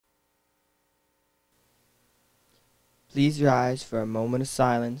Please rise for a moment of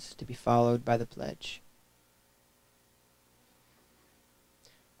silence to be followed by the pledge.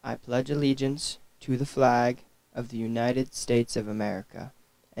 I pledge allegiance to the flag of the United States of America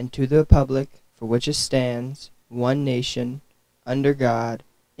and to the republic for which it stands, one nation, under God,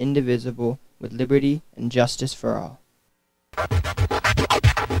 indivisible, with liberty and justice for all.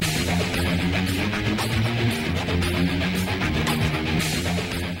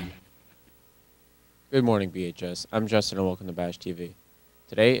 Good morning, BHS. I'm Justin and welcome to Bash TV.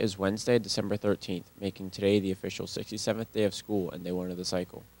 Today is Wednesday, December 13th, making today the official 67th day of school and day one of the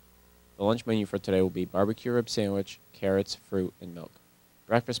cycle. The lunch menu for today will be barbecue rib sandwich, carrots, fruit, and milk.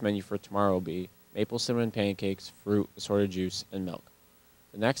 Breakfast menu for tomorrow will be maple cinnamon pancakes, fruit, assorted juice, and milk.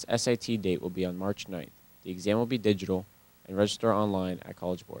 The next SAT date will be on March 9th. The exam will be digital and register online at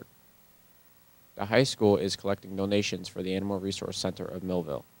College Board. The high school is collecting donations for the Animal Resource Center of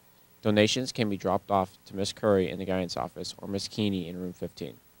Millville. Donations can be dropped off to Miss Curry in the guidance office or Miss Keeney in room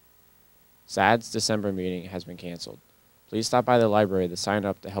 15. SAD's December meeting has been canceled. Please stop by the library to sign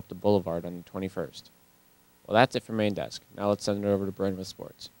up to help the Boulevard on the 21st. Well, that's it for Main Desk. Now let's send it over to Bryn with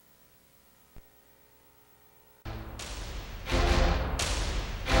sports.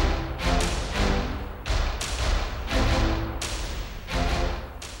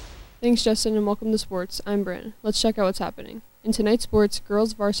 Thanks, Justin, and welcome to sports. I'm Bryn. Let's check out what's happening. In tonight's sports,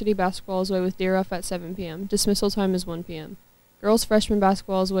 girls varsity basketball is away with Deer Ruff at 7 p.m. Dismissal time is 1 p.m. Girls freshman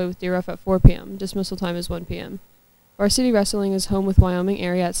basketball is away with Deer Ruff at 4 p.m. Dismissal time is 1 p.m. Varsity wrestling is home with Wyoming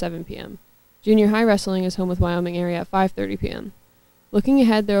area at 7 p.m. Junior high wrestling is home with Wyoming area at 5:30 p.m. Looking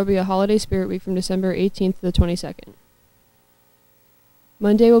ahead, there will be a holiday spirit week from December 18th to the 22nd.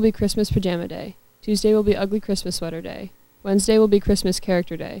 Monday will be Christmas pajama day. Tuesday will be ugly Christmas sweater day. Wednesday will be Christmas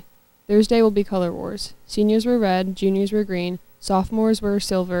character day. Thursday will be Color Wars. Seniors wear red, juniors wear green, sophomores wear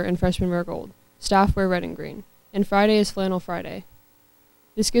silver, and freshmen wear gold. Staff wear red and green. And Friday is Flannel Friday.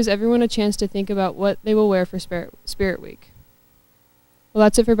 This gives everyone a chance to think about what they will wear for Spirit Week. Well,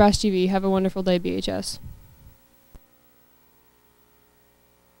 that's it for Bash TV. Have a wonderful day, BHS.